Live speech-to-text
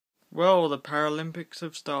Well, the Paralympics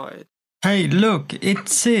have started. Hey, look,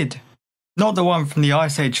 it's Sid. Not the one from the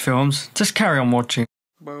Ice Age films. Just carry on watching.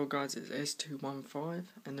 Well, guys, it's S215,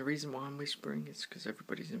 and the reason why I'm whispering is because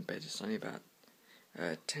everybody's in bed. It's only about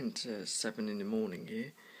 10 to 7 in the morning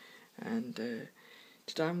here, and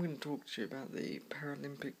today I'm going to talk to you about the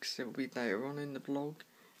Paralympics. It will be later on in the vlog.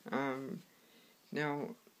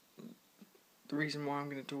 Now, the reason why I'm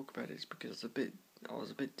going to talk about it is because I was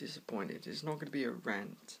a bit disappointed. It's not going to be a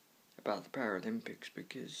rant about the Paralympics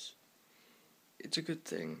because it's a good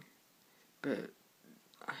thing, but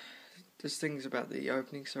there's things about the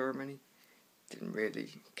opening ceremony didn't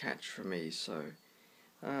really catch for me, so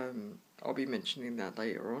I'll be mentioning that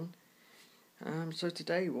later on. So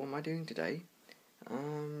today, what am I doing today?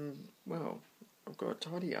 Well, I've got to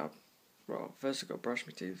tidy up. Well, first I've got to brush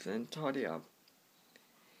my teeth, then tidy up.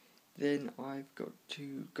 Then I've got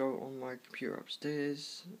to go on my computer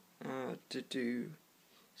upstairs to do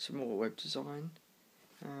some more web design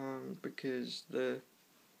because the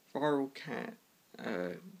viral cat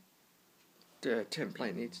the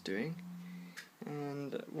template needs doing,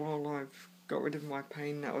 and while I've got rid of my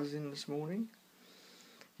pain that was in this morning,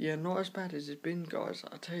 yeah, not as bad as it's been, guys.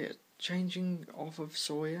 I tell you, changing off of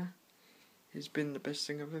Sawyer has been the best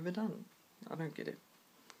thing I've ever done. I don't get it.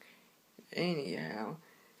 Anyhow,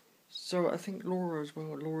 so I think Laura as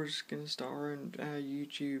well. Laura's gonna start her own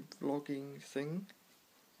YouTube vlogging thing.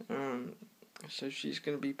 So she's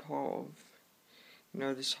gonna be part of,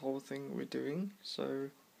 this whole thing we're doing.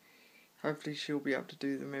 So hopefully she'll be able to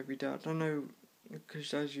do them every day. I don't know,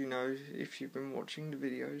 because as you know, if you've been watching the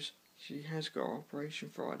videos, she has got Operation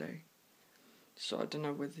Friday. So I don't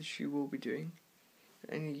know whether she will be doing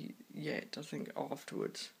any yet. I think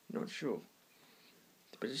afterwards, not sure.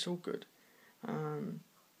 But it's all good.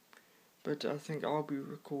 But I think I'll be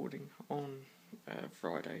recording on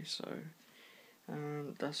Friday, so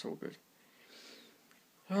that's all good.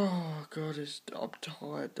 Oh God, I'm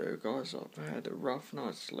tired though, guys. I've had a rough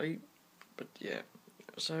night's sleep. But yeah,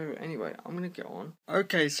 so anyway, I'm going to get on.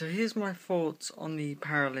 Okay, so here's my thoughts on the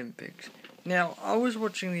Paralympics. Now, I was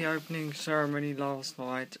watching the opening ceremony last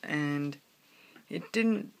night, and it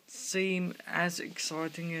didn't seem as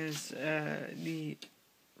exciting as the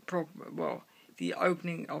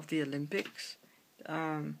opening of the Olympics.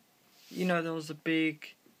 There was a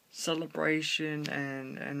big celebration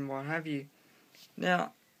and what have you.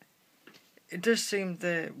 Now, it just seemed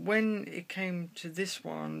that when it came to this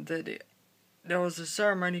one, there was a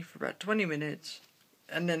ceremony for about 20 minutes,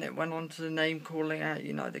 and then it went on to the name calling out,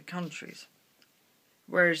 the countries.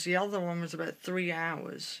 Whereas the other one was about 3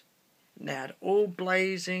 hours. And they had all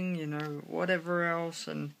blazing, whatever else,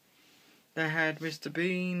 and they had Mr.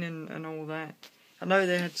 Bean and all that. I know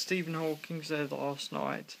they had Stephen Hawking there last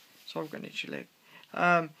night, so I've got an itchy leg.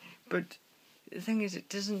 But the thing is, it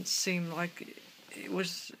doesn't seem like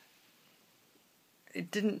it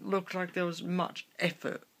didn't look like there was much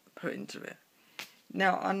effort put into it.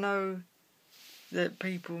 Now, I know that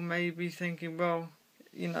people may be thinking, well,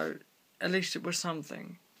 at least it was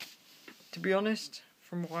something. To be honest,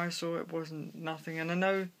 from what I saw, it wasn't nothing. And I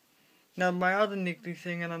know, now my other niggly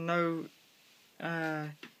thing, and I know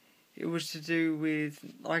it was to do with,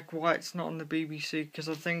 why it's not on the BBC, because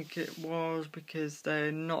I think it was because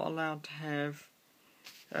they're not allowed to have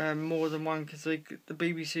more than one, because the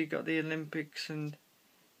BBC got the Olympics and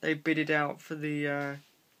they bid it out for the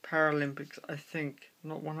Paralympics, I think.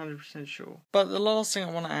 Not 100% sure. But the last thing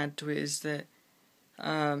I want to add to it is that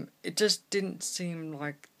it just didn't seem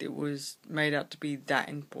like it was made out to be that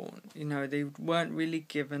important. They weren't really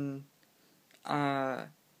given a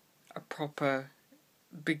proper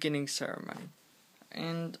beginning ceremony.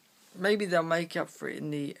 And maybe they'll make up for it in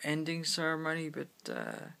the ending ceremony, but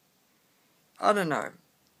I don't know.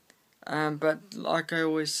 But like I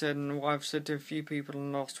always said, and what I've said to a few people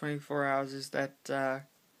in the last 24 hours, is that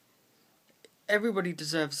everybody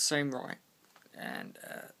deserves the same right. And,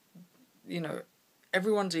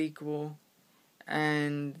 everyone's equal,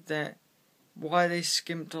 and that why they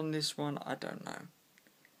skimped on this one, I don't know.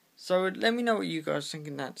 So let me know what you guys think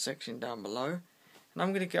in that section down below. And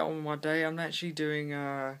I'm going to get on with my day. I'm actually doing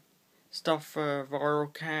stuff for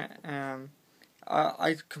Viral Cat.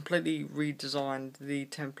 I completely redesigned the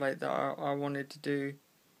template that I wanted to do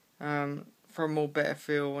for a more better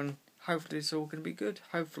feel, and hopefully it's all going to be good,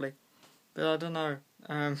 hopefully. But I don't know.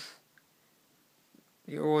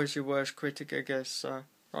 You're always your worst critic, I guess, so right,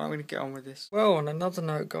 I'm going to get on with this. Well, on another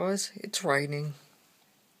note, guys, it's raining.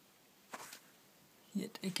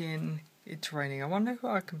 Yet again, it's raining. I wonder who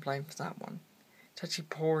I can blame for that one. It's actually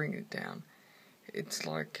pouring it down. It's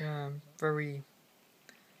very,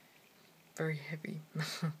 very heavy.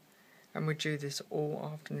 And we do this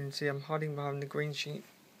all afternoon. See, I'm hiding behind the green sheet.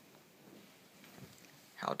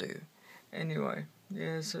 How do? Anyway,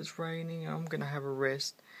 yeah, so it's raining. I'm going to have a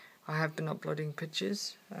rest. I have been uploading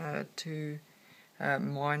pictures to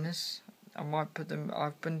Minus. I might put them...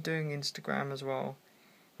 I've been doing Instagram as well,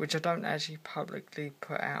 which I don't actually publicly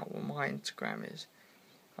put out what my Instagram is.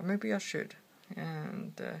 Or maybe I should.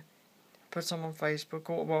 And put some on Facebook.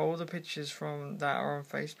 All the pictures from that are on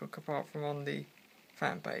Facebook, apart from on the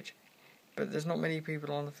fan page. But there's not many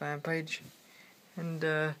people on the fan page.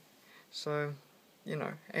 And so, you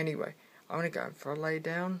know, anyway, I'm going to go for a lay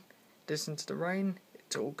down, listen to the rain.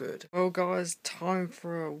 It's all good. Well, guys, time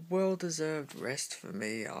for a well-deserved rest for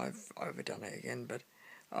me. I've overdone it again, but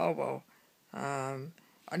oh well.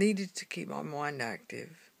 I needed to keep my mind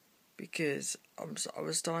active because I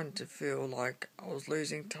was starting to feel like I was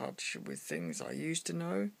losing touch with things I used to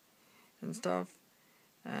know and stuff,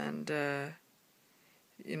 and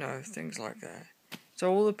you know, things like that.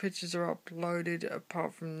 So all the pictures are uploaded,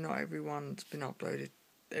 apart from not everyone's been uploaded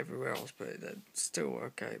everywhere else, but that's still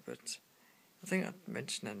okay. But I think I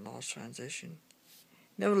mentioned that in the last transition.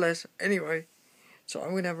 Nevertheless, anyway, so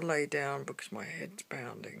I'm going to have a lay down because my head's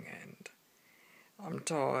pounding and I'm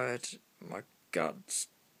tired. My gut's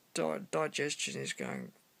digestion is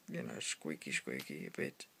going, you know, squeaky a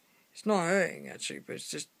bit. It's not hurting actually, but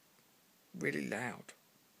it's just really loud.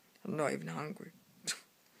 I'm not even hungry.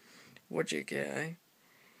 What you get, eh?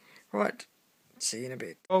 Right, see you in a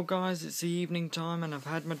bit. Well, guys, it's the evening time and I've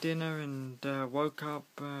had my dinner and woke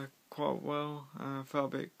up quite well.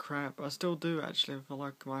 Felt a bit crap. I still do actually. I feel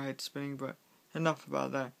like my head's spinning, but enough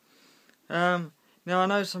about that. Now I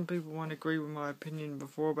know some people won't agree with my opinion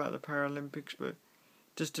before about the Paralympics, but it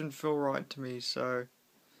just didn't feel right to me, so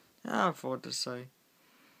I thought to say.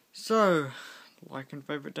 So, like and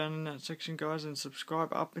favourite down in that section, guys, and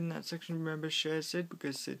subscribe up in that section. Remember, share Sid,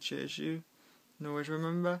 because Sid shares you. And always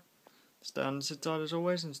remember, stay on the Sid side as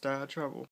always and stay out of trouble.